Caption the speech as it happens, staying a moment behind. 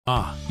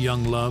Ah,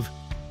 young love,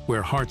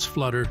 where hearts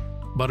flutter,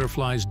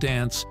 butterflies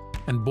dance,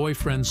 and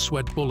boyfriends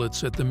sweat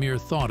bullets at the mere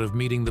thought of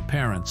meeting the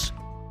parents.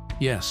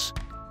 Yes,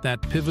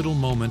 that pivotal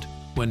moment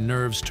when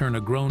nerves turn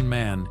a grown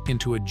man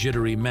into a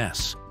jittery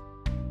mess.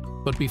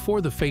 But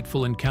before the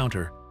fateful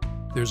encounter,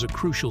 there's a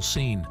crucial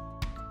scene: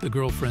 the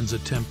girlfriend's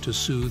attempt to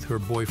soothe her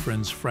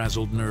boyfriend's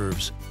frazzled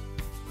nerves.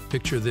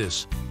 Picture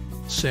this: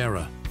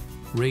 Sarah,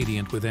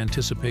 radiant with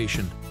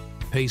anticipation,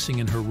 pacing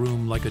in her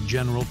room like a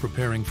general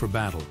preparing for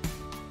battle.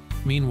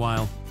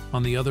 Meanwhile,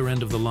 on the other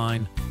end of the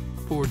line,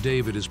 poor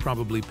David is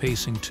probably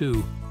pacing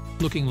too,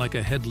 looking like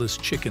a headless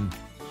chicken,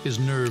 his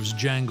nerves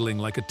jangling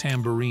like a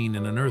tambourine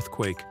in an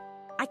earthquake.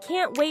 I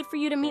can't wait for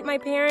you to meet my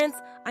parents.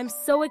 I'm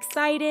so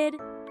excited.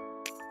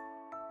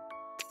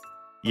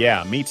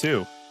 Yeah, me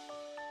too.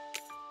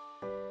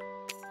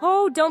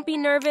 Oh, don't be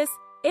nervous.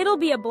 It'll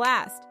be a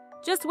blast.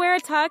 Just wear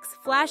a tux,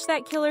 flash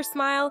that killer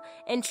smile,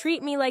 and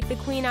treat me like the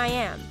queen I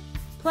am.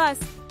 Plus,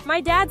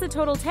 my dad's a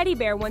total teddy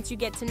bear once you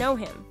get to know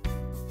him.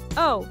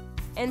 Oh,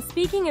 and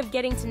speaking of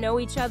getting to know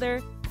each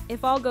other,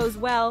 if all goes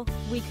well,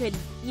 we could,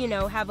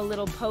 have a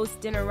little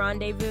post-dinner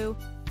rendezvous.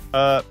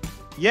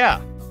 Yeah.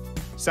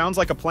 Sounds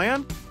like a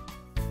plan?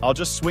 I'll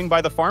just swing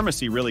by the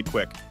pharmacy really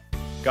quick.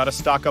 Gotta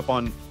stock up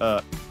on,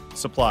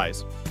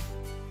 supplies.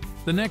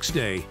 The next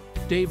day,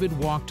 David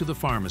walked to the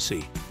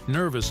pharmacy,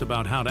 nervous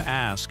about how to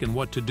ask and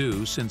what to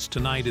do, since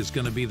tonight is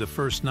going to be the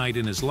first night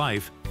in his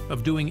life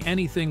of doing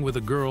anything with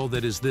a girl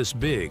that is this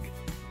big,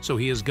 so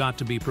he has got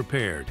to be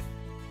prepared.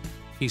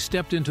 He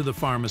stepped into the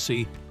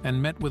pharmacy and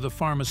met with a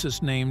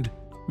pharmacist named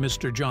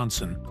Mr.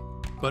 Johnson,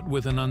 but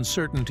with an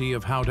uncertainty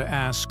of how to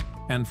ask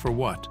and for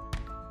what.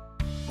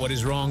 "What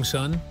is wrong,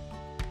 son?"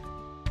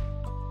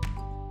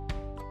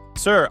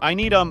 Sir, I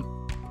need,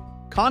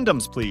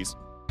 condoms, please.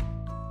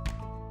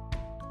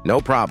 No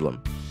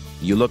problem.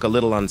 You look a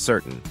little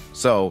uncertain,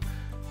 so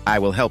I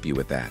will help you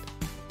with that.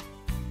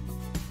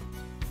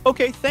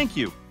 Okay, thank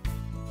you.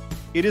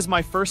 It is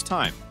my first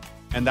time,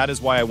 and that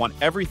is why I want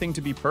everything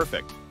to be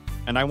perfect,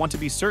 and I want to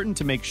be certain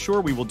to make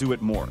sure we will do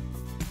it more.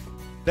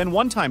 Then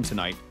one time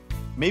tonight,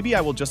 maybe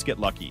I will just get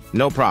lucky.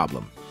 No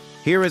problem.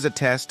 Here is a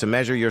test to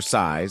measure your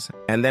size,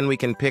 and then we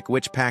can pick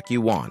which pack you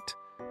want: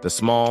 the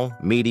small,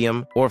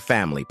 medium, or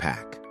family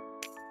pack.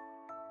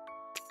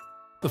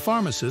 The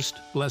pharmacist,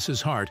 bless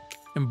his heart,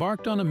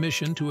 embarked on a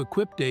mission to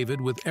equip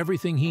David with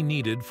everything he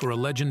needed for a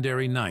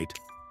legendary night.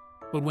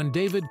 But when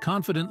David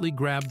confidently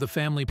grabbed the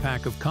family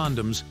pack of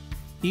condoms,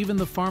 even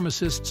the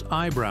pharmacist's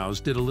eyebrows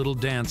did a little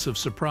dance of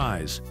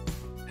surprise.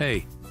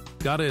 Hey,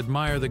 gotta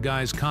admire the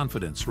guy's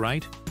confidence,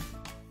 right?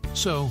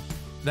 So,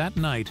 that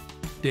night,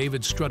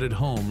 David strutted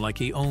home like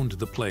he owned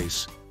the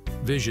place,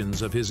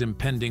 visions of his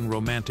impending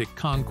romantic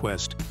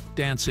conquest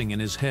dancing in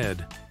his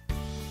head.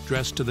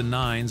 Dressed to the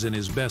nines in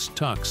his best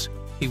tux,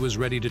 he was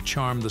ready to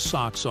charm the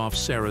socks off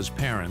Sarah's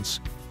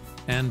parents,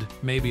 and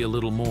maybe a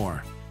little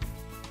more.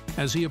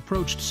 As he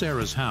approached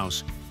Sarah's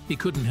house, he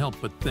couldn't help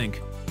but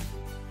think,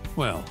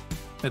 well,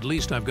 at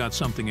least I've got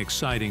something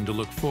exciting to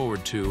look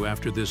forward to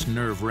after this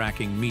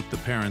nerve-wracking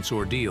meet-the-parents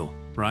ordeal,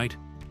 right?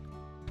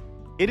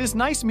 It is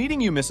nice meeting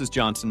you, Mrs.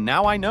 Johnson.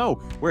 Now I know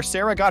where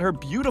Sarah got her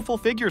beautiful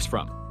figures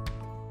from.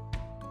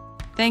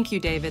 Thank you,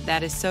 David.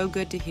 That is so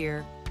good to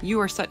hear. You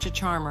are such a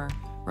charmer.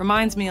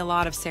 Reminds me a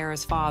lot of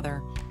Sarah's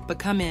father. But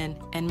come in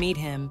and meet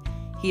him.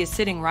 He is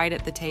sitting right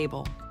at the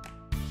table.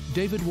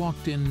 David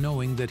walked in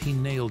knowing that he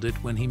nailed it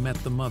when he met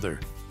the mother,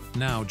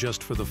 now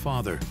just for the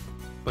father.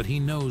 But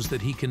he knows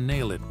that he can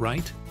nail it,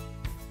 right?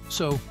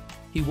 So,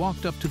 he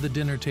walked up to the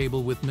dinner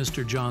table with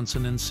Mr.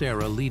 Johnson and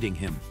Sarah leading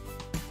him.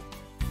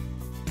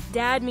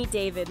 Dad, meet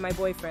David, my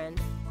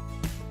boyfriend.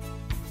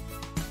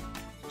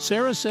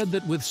 Sarah said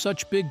that with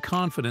such big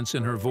confidence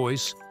in her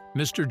voice,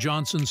 Mr.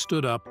 Johnson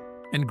stood up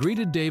and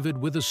greeted David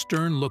with a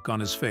stern look on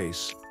his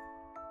face.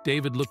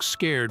 David looked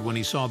scared when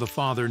he saw the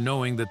father,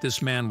 knowing that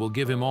this man will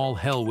give him all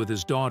hell with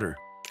his daughter.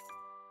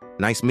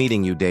 Nice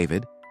meeting you,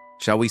 David.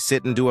 Shall we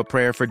sit and do a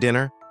prayer for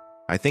dinner?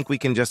 I think we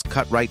can just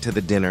cut right to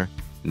the dinner.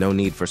 No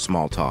need for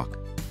small talk.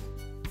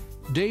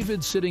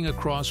 David, sitting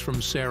across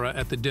from Sarah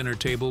at the dinner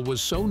table, was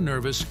so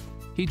nervous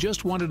he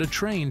just wanted a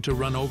train to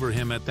run over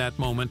him at that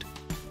moment,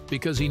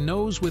 because he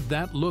knows with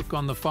that look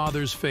on the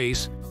father's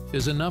face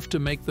is enough to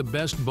make the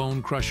best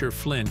bone crusher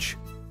flinch.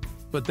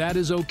 But that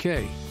is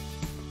okay.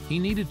 He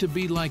needed to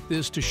be like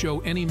this to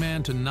show any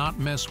man to not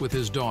mess with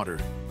his daughter.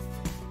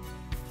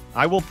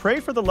 I will pray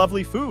for the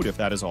lovely food, if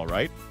that is all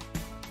right.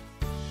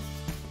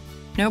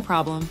 No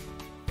problem.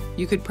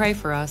 You could pray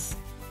for us.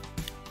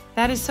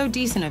 That is so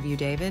decent of you,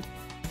 David.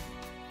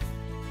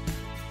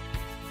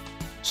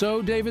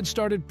 So David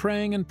started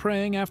praying and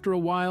praying. After a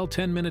while,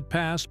 10 minutes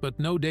passed, but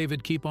no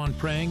David keep on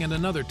praying, and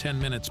another 10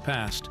 minutes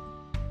passed.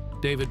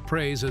 David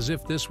prays as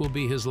if this will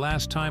be his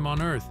last time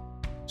on earth,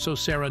 so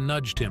Sarah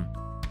nudged him.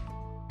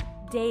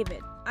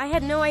 David, I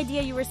had no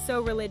idea you were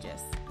so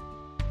religious.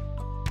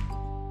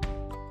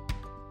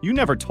 You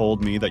never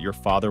told me that your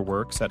father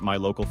works at my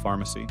local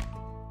pharmacy.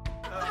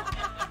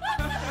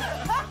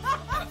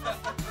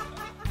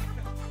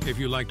 If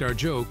you liked our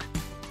joke,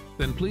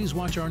 then please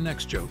watch our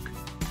next joke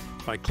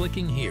by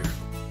clicking here.